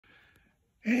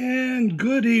And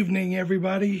good evening,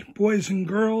 everybody, boys and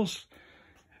girls,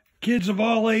 kids of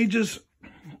all ages.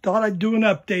 Thought I'd do an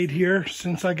update here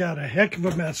since I got a heck of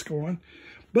a mess going,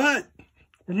 but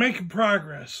we're making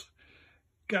progress.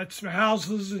 Got some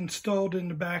houses installed in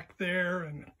the back there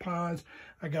and ponds.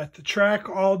 I got the track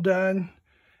all done,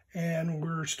 and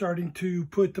we're starting to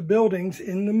put the buildings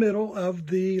in the middle of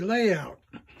the layout.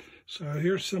 So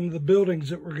here's some of the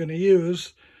buildings that we're going to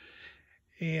use.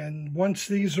 And once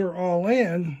these are all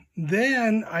in,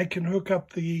 then I can hook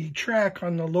up the track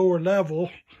on the lower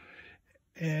level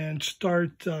and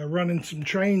start running some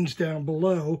trains down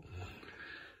below.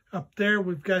 Up there,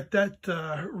 we've got that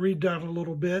redone a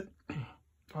little bit.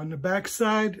 On the back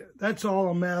side, that's all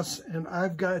a mess, and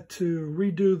I've got to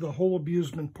redo the whole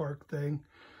amusement park thing.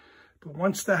 But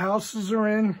once the houses are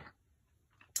in,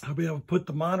 I'll be able to put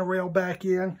the monorail back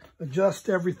in, adjust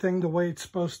everything the way it's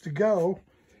supposed to go.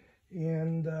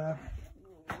 And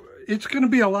it's going to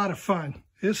be a lot of fun.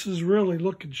 This is really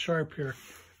looking sharp here.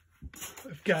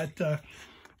 I've got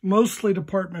mostly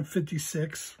Department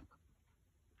 56,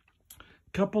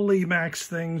 a couple Emax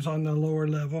things on the lower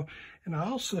level, and I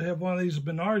also have one of these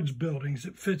Menards buildings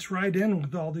that fits right in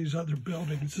with all these other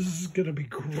buildings. This is going to be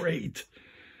great.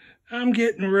 I'm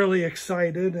getting really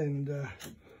excited, and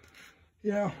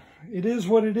yeah, it is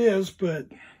what it is, but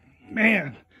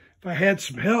man, if I had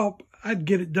some help, I'd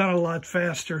get it done a lot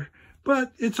faster,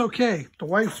 but it's okay. The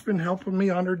wife's been helping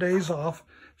me on her days off.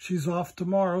 She's off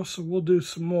tomorrow, so we'll do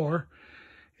some more.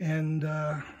 And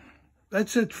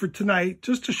that's it for tonight.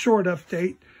 Just a short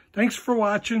update. Thanks for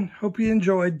watching. Hope you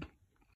enjoyed.